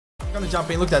I'm gonna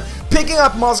jump in, look at that. Picking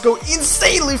up Moscow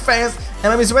insanely fast.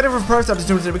 And I'm just waiting for first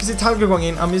opportunity because it's Tiger going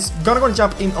in. I'm just gonna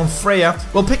jump in on Freya.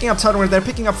 Well, picking up Tiger there,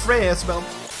 picking up Freya as well.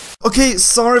 Okay,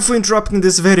 sorry for interrupting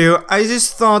this video. I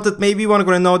just thought that maybe you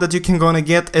wanna know that you can gonna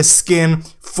get a skin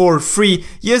for free.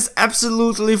 Yes,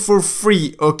 absolutely for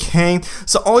free, okay?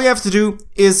 So all you have to do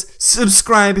is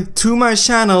subscribe to my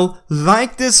channel,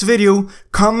 like this video,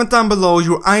 comment down below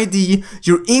your ID,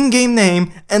 your in-game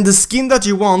name, and the skin that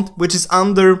you want, which is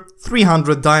under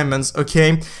 300 diamonds,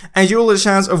 okay? And you'll have a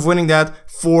chance of winning that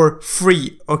for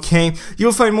free, okay?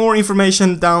 You'll find more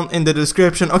information down in the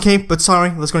description, okay? But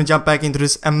sorry, let's gonna jump back into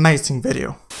this amazing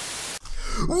video.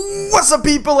 What's up,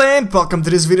 people, and welcome to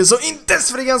this video. So in this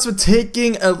video, guys, we're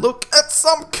taking a look at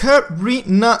some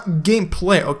Karina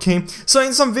gameplay, okay? So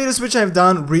in some videos which I've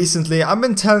done recently, I've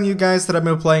been telling you guys that I've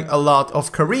been playing a lot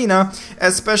of Karina,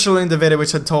 especially in the video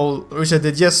which I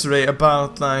did yesterday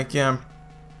about like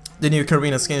the new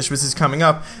Karina skin which is coming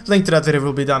up. Link to that video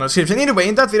will be down in the description. Anyway,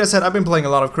 in that video I said I've been playing a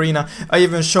lot of Karina. I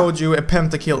even showed you a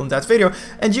pentakill in that video,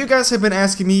 and you guys have been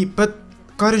asking me, but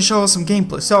go ahead and show us some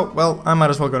gameplay. So, well, I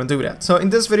might as well gonna do that. So in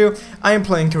this video, I am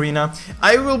playing Karina.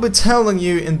 I will be telling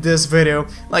you in this video,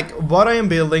 like, what I am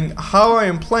building, how I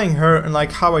am playing her, and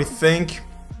like how I think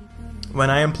when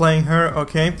I am playing her,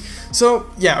 okay? So,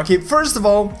 yeah, okay, first of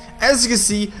all, as you can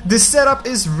see, the setup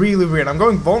is really weird. I'm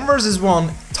going 1 versus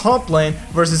 1, top lane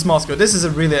versus Moscow. This is a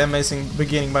really amazing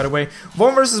beginning, by the way.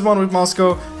 1 versus 1 with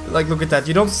Moscow, like, look at that.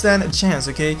 You don't stand a chance,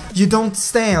 okay? You don't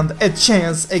stand a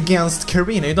chance against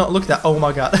Karina. You don't look at that. Oh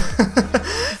my god.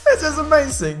 This is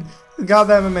amazing.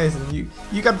 Goddamn amazing.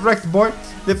 You got wrecked, boy.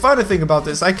 The funny thing about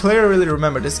this, I clearly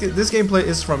remember, this gameplay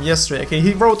is from yesterday, okay?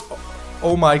 He wrote,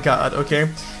 oh my god, okay?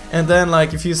 And then,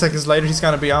 like, a few seconds later, he's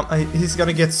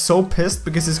gonna get so pissed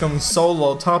because he's going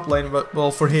solo top lane, but,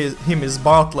 well, for him is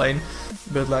bot lane.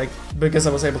 But, like, because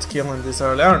I was able to kill him this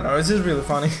early, I don't know, it's just really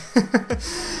funny.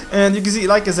 And you can see,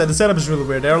 like I said, the setup is really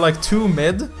weird. There are, like, 2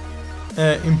 mid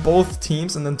in both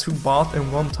teams, and then 2 bot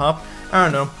and 1 top. I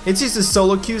don't know, it's just a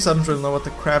solo queue, so I don't really know what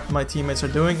the crap my teammates are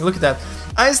doing. Look at that.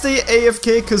 I stay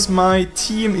AFK because my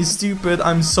team is stupid,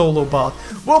 I'm solo bot.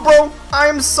 Well, bro,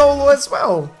 I'm solo as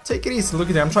well. Take it easy, look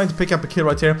at that, I'm trying to pick up a kill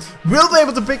right here. We'll be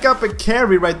able to pick up a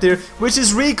carry right there, which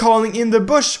is recalling in the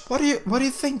bush. What are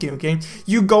you thinking, okay?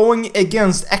 You going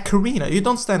against a Karina, you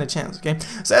don't stand a chance, okay?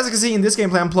 So as you can see in this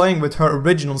gameplay, I'm playing with her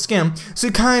original skin, so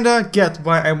you kinda get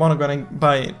why I wanna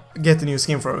get the new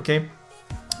skin for her, okay?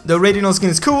 The original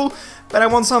skin is cool, but I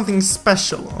want something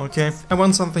special, okay? I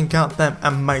want something goddamn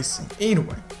amazing.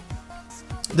 Anyway,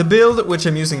 the build which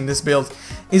I'm using in this build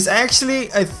is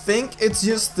actually, I think it's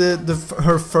just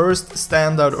her first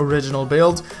standard original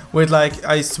build with, like,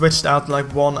 I switched out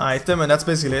like 1 item, and that's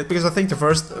basically it, because I think the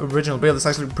first original build is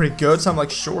actually pretty good, so I'm like,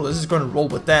 sure, let's just go and roll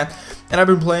with that. And I've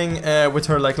been playing with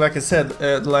her, like I said,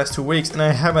 the last 2 weeks, and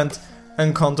I haven't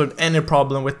encountered any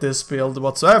problem with this build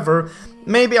whatsoever.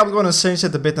 Maybe I'm gonna change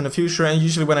it a bit in the future, and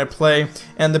usually when I play,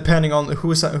 and depending on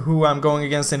who I'm going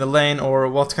against in the lane or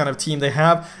what kind of team they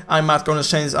have, I might gonna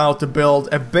change out the build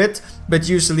a bit, but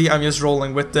usually I'm just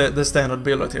rolling with the standard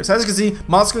build right here. So as you can see,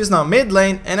 Moscow is now mid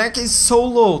lane, and I can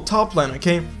solo top lane,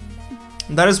 okay?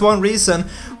 That is one reason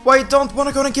why I don't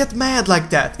wanna get mad like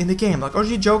that in the game. Like, are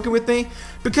you joking with me?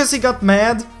 Because he got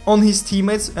mad on his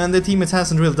teammates, and the teammates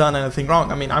hasn't really done anything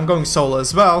wrong. I mean, I'm going solo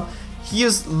as well. He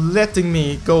is letting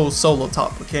me go solo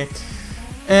top, okay?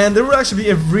 And there will actually be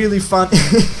a really fun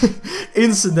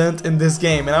incident in this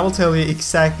game, and I will tell you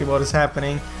exactly what is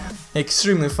happening.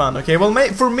 Extremely fun, okay? Well,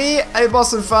 for me, it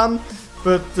wasn't fun,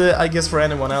 but I guess for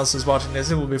anyone else who's watching this,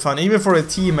 it will be fun. Even for the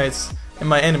teammates and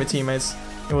my enemy teammates,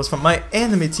 it was fun. My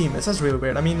enemy teammates, that's really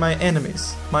weird. I mean, my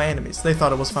enemies, they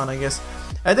thought it was fun, I guess.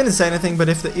 I didn't say anything, but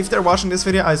if they're watching this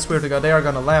video, I swear to God, they are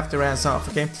gonna laugh their ass off,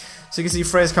 okay? So you can see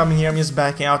Freya's coming here, I'm just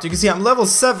backing out. You can see I'm level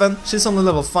 7, she's only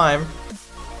level 5.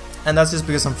 And that's just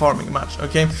because I'm farming much,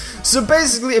 okay? So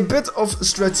basically, a bit of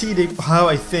strategic how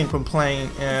I think when playing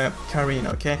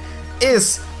Karina, okay?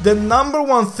 Is the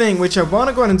 #1 thing which I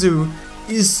wanna go and do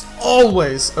is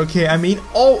always, okay, I mean,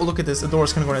 oh, look at this, the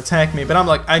door's gonna attack me, but I'm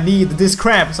like, I need this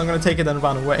crap, so I'm gonna take it and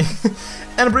run away.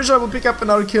 And I'm pretty sure I will pick up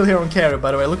another kill here on carry,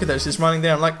 by the way. Look at that, she's running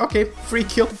there, I'm like, okay, free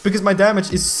kill, because my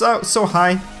damage is so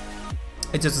high.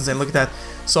 It's just insane, look at that,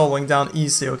 soloing down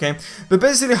easy, okay? But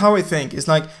basically how I think is,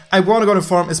 like, I want to go to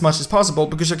farm as much as possible,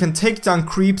 because I can take down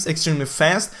creeps extremely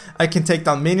fast, I can take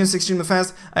down minions extremely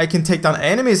fast, I can take down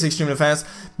enemies extremely fast,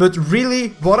 but really,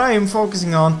 what I am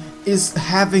focusing on is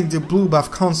having the blue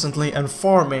buff constantly and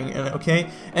farming, okay?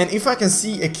 And if I can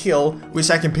see a kill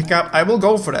which I can pick up, I will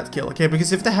go for that kill, okay?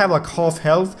 Because if they have like half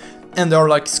health and they're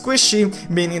like squishy,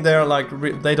 meaning they're like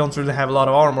they don't really have a lot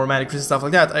of armor, magic and stuff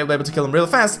like that, I'll be able to kill them real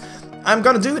fast. I'm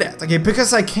gonna do that, okay,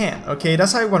 because I can, okay?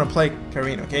 That's how you wanna play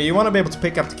Karina, okay? You wanna be able to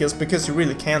pick up the kills because you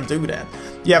really can do that.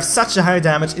 You have such a high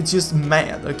damage, it's just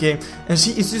mad, okay? And she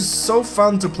is just so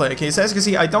fun to play, okay? So as you can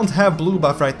see, I don't have blue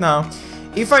buff right now.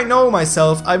 If I know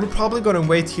myself, I will probably gonna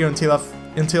wait here until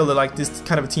this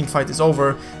kind of a team fight is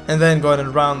over, and then go ahead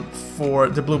and run for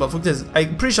the blue buff. Look at this,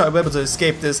 I'm pretty sure I'll be able to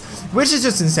escape this, which is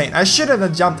just insane. I should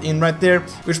have jumped in right there,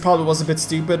 which probably was a bit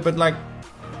stupid, but like,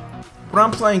 when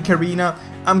I'm playing Karina,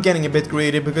 I'm getting a bit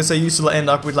greedy because I usually end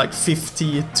up with like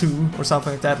 52 or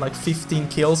something like that, like 15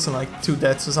 kills and like 2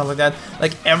 deaths or something like that,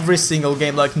 like every single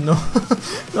game, like no,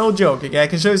 no joke, okay? I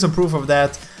can show you some proof of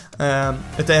that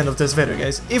at the end of this video,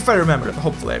 guys, if I remember it.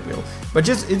 Hopefully I will, but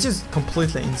it's just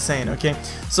completely insane, okay?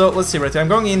 So let's see right here, I'm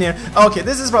going in here. Okay,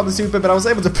 this is probably stupid, but I was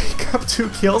able to pick up 2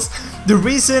 kills. The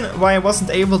reason why I wasn't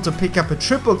able to pick up a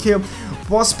triple kill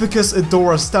was because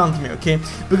Adora stunned me, okay?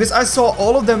 Because I saw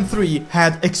all of them 3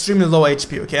 had extremely low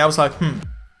HP, okay? I was like,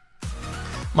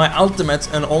 my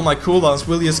ultimate and all my cooldowns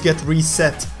will just get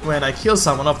reset when I kill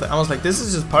someone of them. I was like, this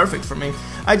is just perfect for me.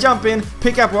 I jump in,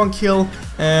 pick up 1 kill,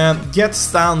 get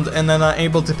stunned, and then I'm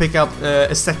able to pick up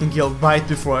a second kill right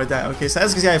before I die, okay? So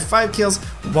as you can see, I have 5 kills,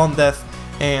 1 death,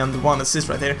 and 1 assist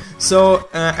right there. So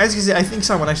as you can see, I think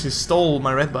someone actually stole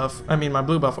my red buff, I mean my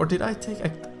blue buff, or did I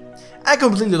take... I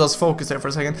completely lost focus there for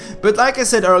a second, but like I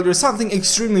said earlier, something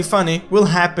extremely funny will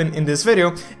happen in this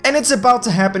video, and it's about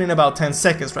to happen in about 10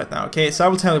 seconds right now, okay? So I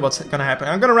will tell you what's gonna happen.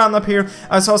 I'm gonna run up here,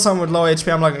 I saw someone with low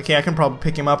HP, I'm like, okay, I can probably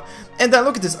pick him up, and then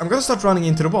look at this, I'm gonna start running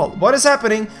into the wall. What is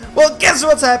happening? Well, guess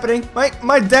what's happening?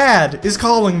 My dad is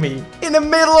calling me in the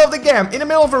middle of the game, in the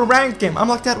middle of a ranked game. I'm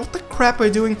like, Dad, what the crap are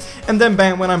you doing? And then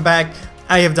bang, when I'm back,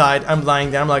 I have died, I'm lying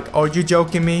there, I'm like, are you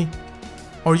joking me?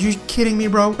 Are you kidding me,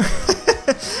 bro?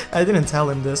 I didn't tell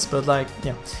him this, but like,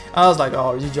 yeah, I was like,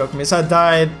 oh, are you joking me? So I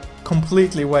died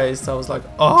completely waste. I was like,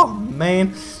 oh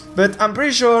man, but I'm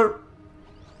pretty sure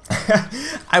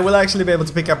I will actually be able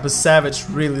to pick up a Savage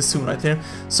really soon right here.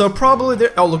 So probably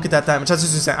there. Oh, look at that damage. That's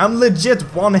just insane. I'm legit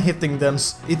one-hitting them.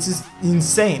 It's just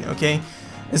insane, okay?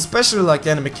 Especially like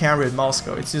the enemy carry at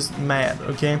Moscow. It's just mad,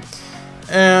 okay?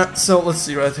 So let's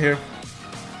see right here.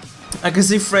 I can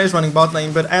see Fresh running bot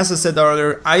lane, but as I said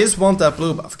earlier, I just want that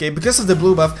blue buff, okay? Because of the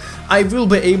blue buff, I will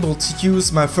be able to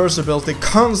use my first ability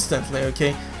constantly,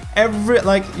 okay?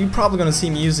 Like, you're probably gonna see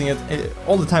me using it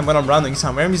all the time when I'm running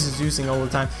somewhere. I'm just using it all the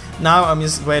time. Now I'm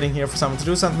just waiting here for someone to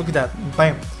do something. Look at that,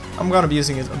 bam. I'm gonna be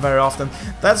using it very often.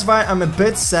 That's why I'm a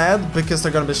bit sad, because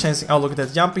they're gonna be changing. Oh, look at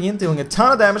that, jumping in, dealing a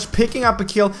ton of damage, picking up a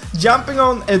kill, jumping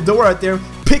on a door right there,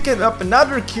 picking up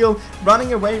another kill,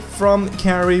 running away from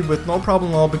carry with no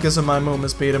problem at all because of my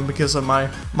movement speed and because of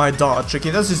my dodge. Okay,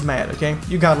 that's just mad, okay?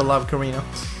 You gotta love Karina.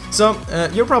 So,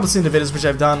 you've probably seen the videos which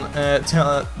I've done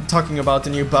talking about the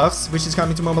new buffs which is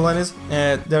coming to Mobile Legends.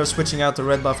 They're switching out the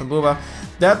red buff and blue buff.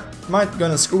 That might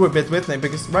gonna screw a bit with me,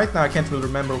 because right now I can't really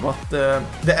remember what the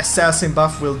assassin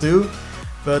buff will do.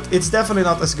 But it's definitely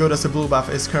not as good as the blue buff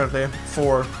is currently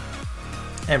for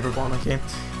everyone, okay?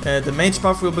 The mage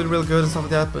buff will be real good and stuff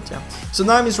like that, but yeah. So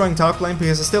now I'm just running top lane,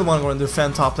 because I still want to go and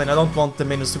defend top lane. I don't want the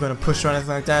minions to go and push or anything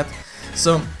like that.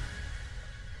 So...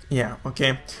 yeah,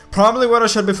 okay. Probably what I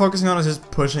should be focusing on is just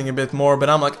pushing a bit more, but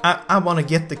I'm like, I want to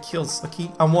get the kills,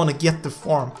 okay? I want to get the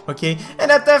farm, okay?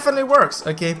 And that definitely works,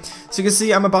 okay? So you can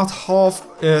see I'm about half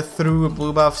through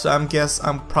blue buff, so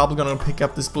I'm probably gonna pick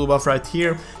up this blue buff right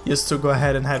here, just to go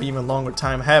ahead and have even longer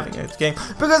time having it, okay?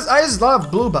 Because I just love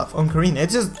blue buff on Karina.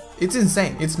 It's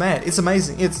insane, it's mad, it's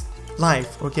amazing, it's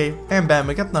life, okay? And bam,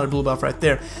 we got another blue buff right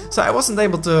there. So I wasn't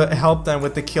able to help them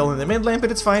with the kill in the mid lane, but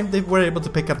it's fine, they were able to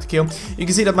pick up the kill. You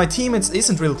can see that my teammates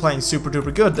isn't really playing super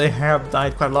duper good. They have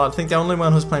died quite a lot. I think the only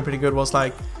one who's playing pretty good was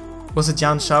like, was it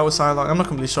Jan Shao or Silong? I'm not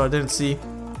completely sure, I didn't see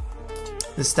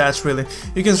the stats really.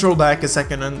 You can scroll back a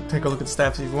second and take a look at the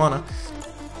stats if you wanna.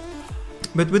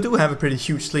 But we do have a pretty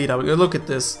huge lead. Look at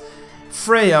this.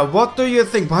 Freya, what do you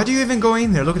think? Why do you even go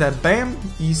in there? Look at that, bam,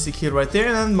 easy kill right there,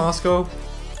 and then Moscow.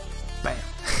 Bam.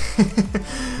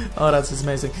 Oh, that's just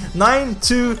amazing.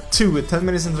 9-2-2 with 10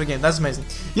 minutes into the game. That's amazing.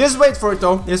 Just wait for it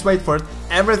though. Just wait for it.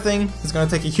 Everything is gonna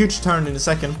take a huge turn in a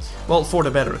second. Well, for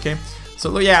the better, okay?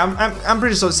 So yeah, I'm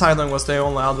pretty sure Silong was the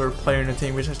only other player in the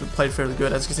team which actually played fairly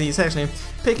good. As you can see, he's actually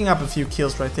picking up a few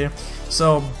kills right there.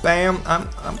 So bam,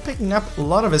 I'm picking up a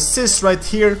lot of assists right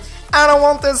here. I don't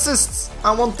want the assists.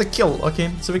 I want the kill.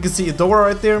 Okay, so we can see Adora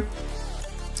right there.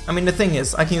 I mean, the thing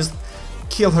is, I can just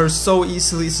kill her so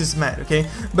easily, it's just mad, okay?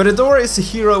 But Adora is a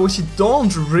hero which you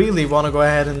don't really want to go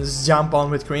ahead and just jump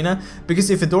on with Karina, because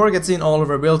if Adora gets in all of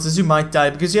her abilities, you might die,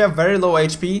 because you have very low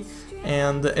HP,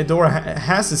 and Adora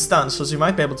has a stun, so she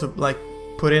might be able to, like,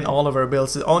 put in all of her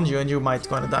abilities on you, and you might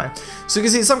gonna die. So you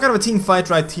can see some kind of a team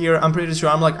fight right here. I'm pretty sure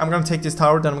I'm gonna take this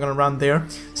tower, then I'm gonna run there.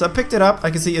 So I picked it up.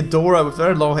 I can see Adora with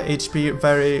very low HP,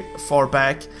 very far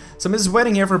back. So I'm just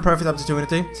waiting here for a perfect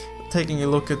opportunity, taking a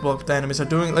look at what the enemies are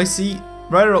doing. Let's see,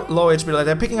 very low HP like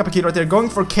that, picking up a kill right there, going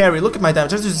for carry. Look at my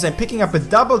damage, that's just the same, picking up a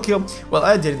double kill. Well,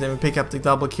 I didn't even pick up the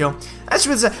double kill. I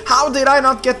should say, how did I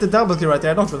not get the double kill right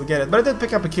there? I don't really get it, but I did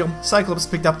pick up a kill. Cyclops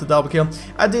picked up the double kill.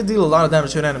 I did deal a lot of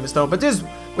damage to the enemies though, but just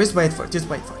wait for it, just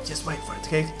wait for it,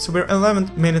 okay? So we're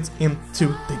 11 minutes into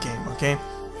the game, okay?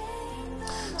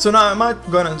 So now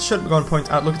should be gonna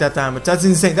point out, look at that damage, that's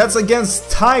insane. That's against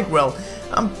Tigreal.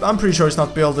 I'm pretty sure it's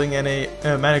not building any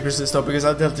magic resist though, because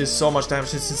I dealt this so much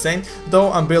damage, it's insane. Though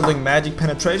I'm building magic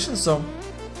penetration, so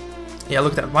yeah,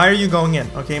 look at that. Why are you going in?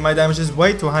 Okay, my damage is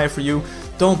way too high for you.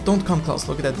 Don't come close.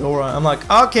 Look at that Dora. I'm like,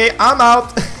 okay, I'm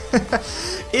out.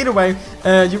 Either way,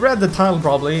 you read the title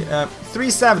probably. 3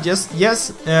 Savages. Yes,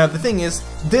 the thing is,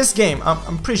 this game,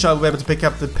 I'm pretty sure I'll be able to pick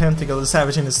up the Pentakill, the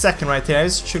Savage in a second right here. I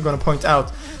should gonna point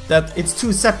out that it's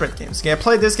 2 separate games. Okay, I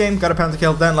played this game, got a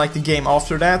Pentakill, then like the game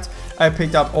after that, I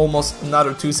picked up almost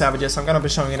another 2 Savages. I'm gonna be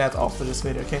showing you that after this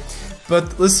video, okay?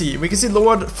 But let's see, we can see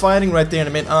Lord fighting right there in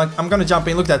a minute. I'm gonna jump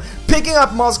in, look at that. Picking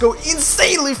up Moscow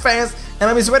insanely fast. And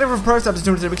I'm just waiting for the first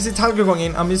opportunity. We can see Tiger going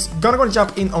in. I'm just gonna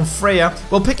jump in on Freya.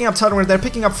 Well, picking up Tiger right there,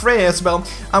 picking up Freya as well.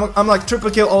 I'm like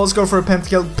triple kill, always go for a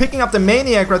pentakill. Picking up the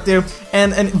Maniac right there,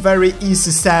 and a very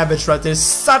easy Savage right there.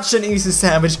 Such an easy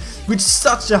Savage with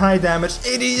such a high damage.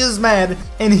 It is mad.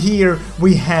 And here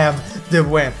we have the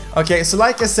win. Okay, so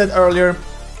like I said earlier,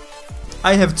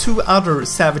 I have 2 other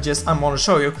Savages I'm gonna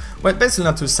show you. Well, basically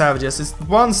not 2 Savages, it's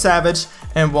 1 Savage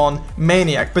and 1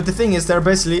 Maniac. But the thing is, they're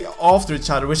basically after each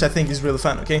other, which I think is really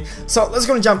fun, okay? So let's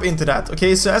gonna jump into that,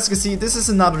 okay? So as you can see, this is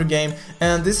another game,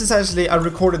 and this is actually, I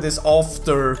recorded this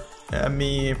after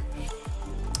me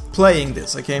playing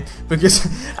this, okay? Because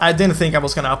I didn't think I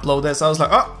was gonna upload this. I was like,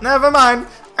 oh, never mind.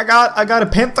 I got a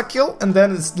pentakill, and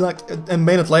then it's like a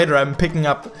minute later I'm picking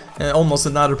up almost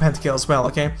another pentakill as well,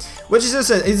 okay? Which is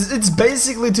just it's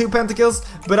basically 2 pentakills,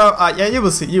 but yeah, you will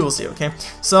see, okay?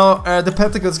 So the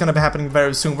pentakill is gonna be happening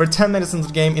very soon. We're 10 minutes into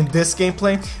the game in this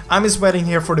gameplay. I'm just waiting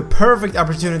here for the perfect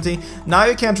opportunity. Now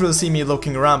you can't really see me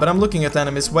looking around, but I'm looking at the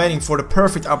enemies, waiting for the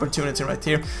perfect opportunity right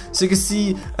here. So you can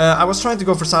see I was trying to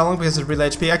go for Silong because it's real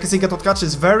HP. I can see Gatotkachi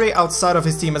is very outside of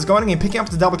his team. It's going in, picking up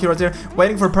the double kill right there,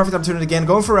 waiting for a perfect opportunity again,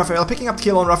 going for Raphael, picking up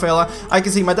kill on Raphaela. I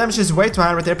can see my damage is way too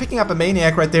high right there, picking up a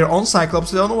Maniac right there on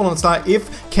Cyclops. I don't want to die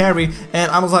if carry,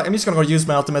 and I was like, I'm just gonna go use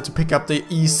my ultimate to pick up the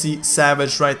easy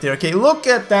Savage right there. Okay, look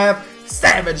at that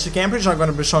Savage. Okay, I'm pretty sure I'm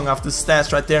gonna be showing off the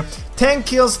stats right there. 10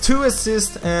 kills, 2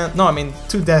 assists, no, I mean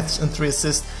 2 deaths and 3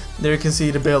 assists. There you can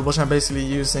see the build, which I'm basically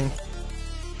using.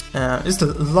 Just a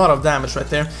lot of damage right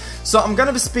there. So I'm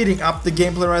gonna be speeding up the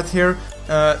gameplay right here,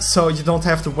 so you don't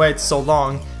have to wait so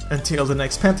long until the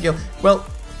next pentakill. Well,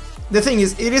 the thing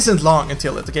is, it isn't long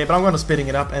until it, okay? But I'm gonna speeding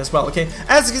it up as well, okay?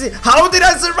 As you can see, how did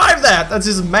I survive that? That's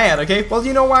just mad, okay? Well,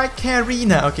 you know why?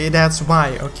 Karina, okay? That's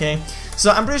why, okay?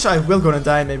 So I'm pretty sure I will gonna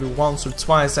die maybe once or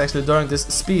twice actually during this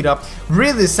speed up.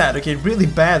 Really sad, okay? Really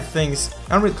bad things.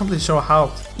 I'm really completely sure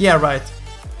how. Yeah, right.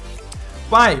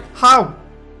 Why? How?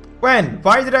 When?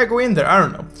 Why did I go in there? I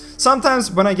don't know.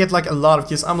 Sometimes when I get like a lot of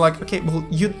kills, I'm like, okay, well,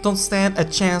 you don't stand a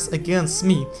chance against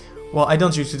me. Well, I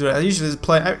don't usually do that. I usually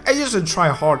play. I usually try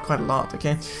hard quite a lot.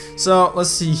 Okay, so let's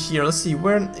see here. Let's see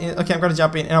where. Okay, I'm gonna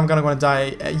jump in and I'm gonna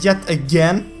die yet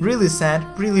again. Really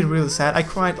sad. Really sad. I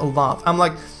cried a lot. I'm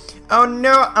like, oh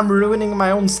no, I'm ruining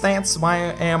my own stats. Why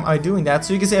am I doing that?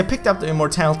 So you can see I picked up the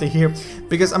immortality here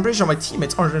because I'm pretty sure my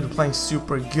teammates aren't really playing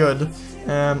super good.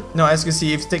 No, as you can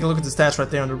see, if you take a look at the stats right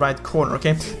there on the right corner,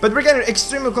 okay? But we're getting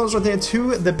extremely close right there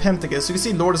to the pentakill. So you can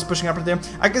see Lord is pushing up right there.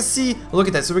 I can see, look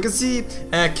at that. So we can see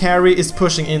Carrie is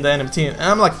pushing in the enemy team. And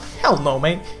I'm like, hell no,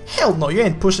 man. Hell no, you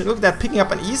ain't pushing. Look at that, picking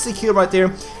up an easy kill right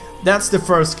there. That's the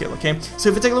first kill, okay? So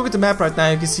if you take a look at the map right now,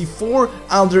 you can see 4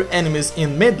 other enemies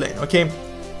in mid lane, okay?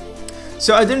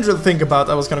 So I didn't really think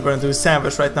about I was gonna go and do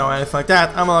Savage right now or anything like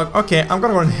that. I'm like, okay, I'm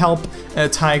gonna go and help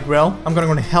Tigreal. I'm gonna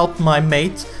go and help my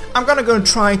mate. I'm gonna go and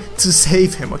try to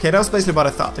save him, okay? That was basically what I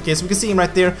thought, okay? So we can see him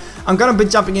right there. I'm gonna be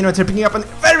jumping in right here, picking up a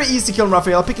very easy kill on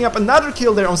Raphael, picking up another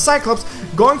kill there on Cyclops,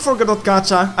 going for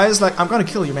Gatotkachi. I was like, I'm gonna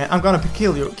kill you, man. I'm gonna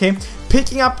kill you, okay?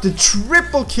 Picking up the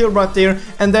triple kill right there,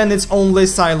 and then it's only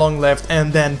Silong left,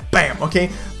 and then bam,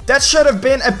 okay? That should have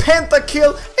been a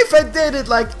pentakill if I did it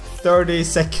like 30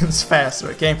 seconds faster,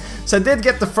 okay? So I did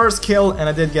get the first kill, and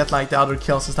I did get like the other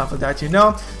kills and stuff like that, you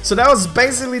know? So that was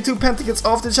basically 2 pentakills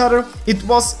off each other. It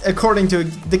was, according to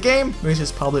the game, which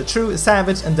is probably true, a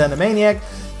savage and then a maniac,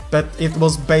 but it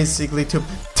was basically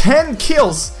 10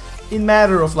 kills in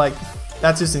matter of like,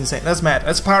 that's just insane. That's mad.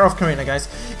 That's power of Karina, guys.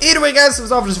 Either way, guys,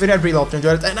 that's all for this video. I really hope you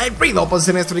enjoyed it, and I really hope I'll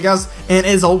see you next video, guys. And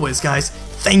as always, guys,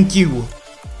 thank you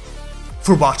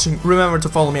for watching. Remember to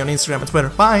follow me on Instagram and Twitter.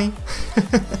 Bye.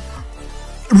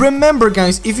 Remember,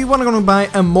 guys, if you want to buy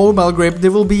a mobile grip,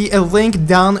 there will be a link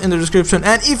down in the description.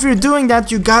 And if you're doing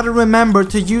that, you gotta remember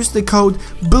to use the code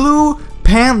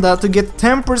BLUEPANDA to get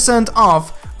 10%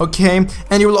 off. Okay,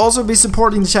 and you will also be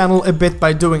supporting the channel a bit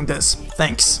by doing this.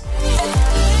 Thanks.